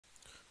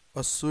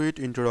A sweet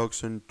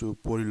introduction to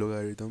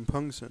polylogarithm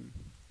function.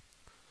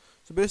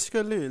 So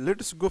basically,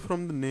 let's go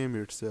from the name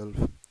itself.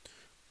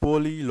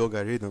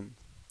 Polylogarithm.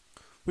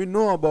 We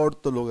know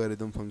about the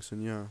logarithm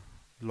function, yeah,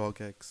 log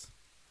x.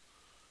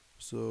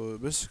 So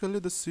basically,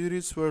 the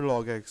series for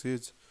log x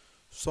is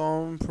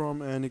sum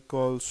from n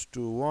equals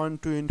to 1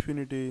 to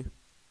infinity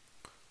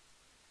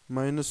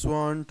minus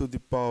 1 to the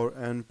power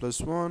n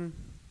plus 1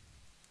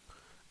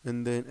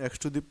 and then x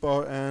to the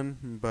power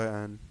n by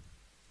n.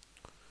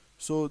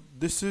 So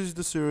this is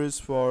the series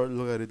for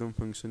logarithm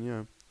function,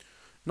 yeah.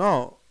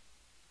 Now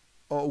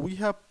we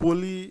have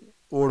poly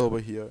odd over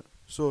here.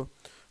 So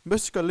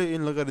basically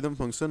in logarithm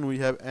function we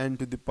have n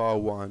to the power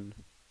 1.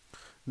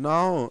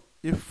 Now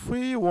if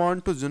we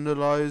want to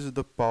generalize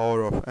the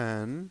power of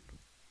n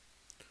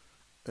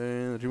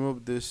and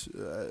remove this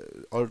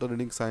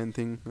alternating sign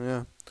thing,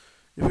 yeah,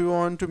 if we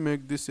want to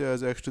make this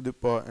as x to the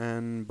power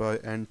n by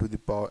n to the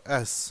power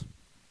s,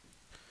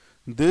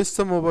 this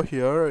sum over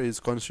here is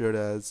considered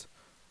as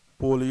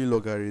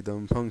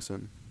polylogarithm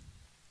function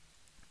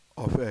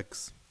of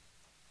x.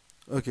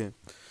 Okay,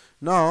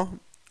 now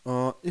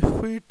if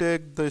we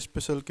take the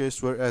special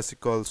case where s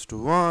equals to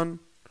 1,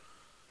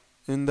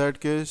 in that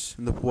case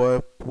the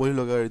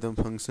polylogarithm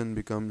function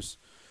becomes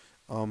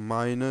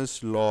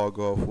minus log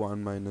of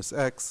 1 minus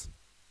x.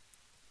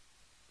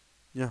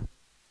 Yeah,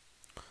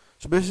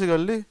 so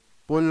basically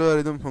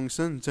polylogarithm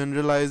function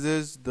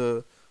generalizes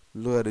the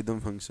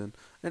logarithm function.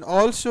 And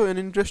also an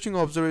interesting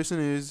observation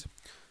is,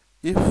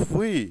 if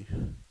we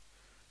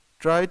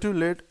try to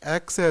let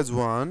x as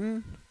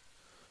 1,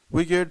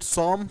 we get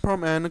sum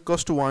from n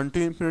equals to 1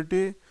 to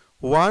infinity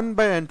 1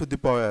 by n to the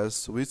power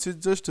s, which is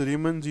just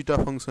Riemann zeta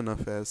function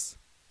of s.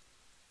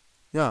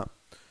 Yeah,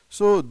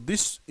 so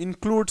this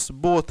includes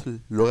both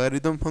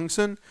logarithm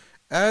function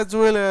as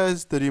well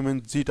as the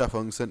Riemann zeta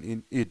function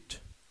in it.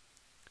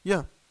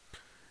 Yeah,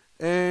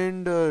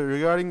 and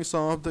regarding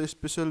some of the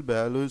special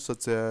values,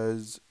 such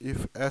as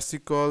if s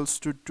equals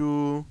to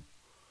 2,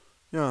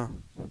 yeah,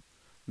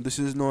 this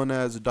is known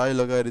as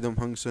dilogarithm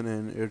function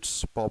and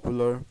it's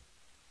popular.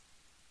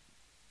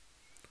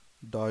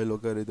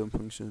 Dilogarithm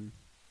function,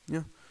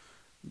 yeah,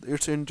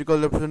 its integral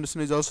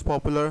representation is also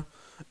popular.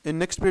 In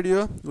next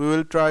video we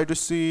will try to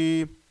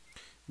see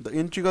the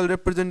integral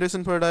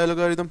representation for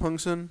dilogarithm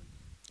function.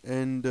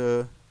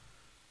 And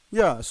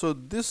yeah, so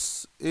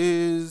this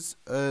is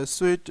a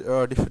sweet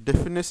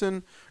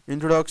definition,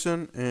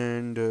 introduction,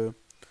 and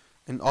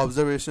an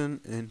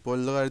observation in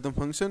polylogarithm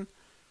function.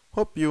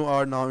 Hope you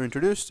are now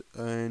introduced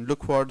and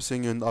look forward to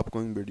seeing you in the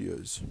upcoming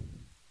videos.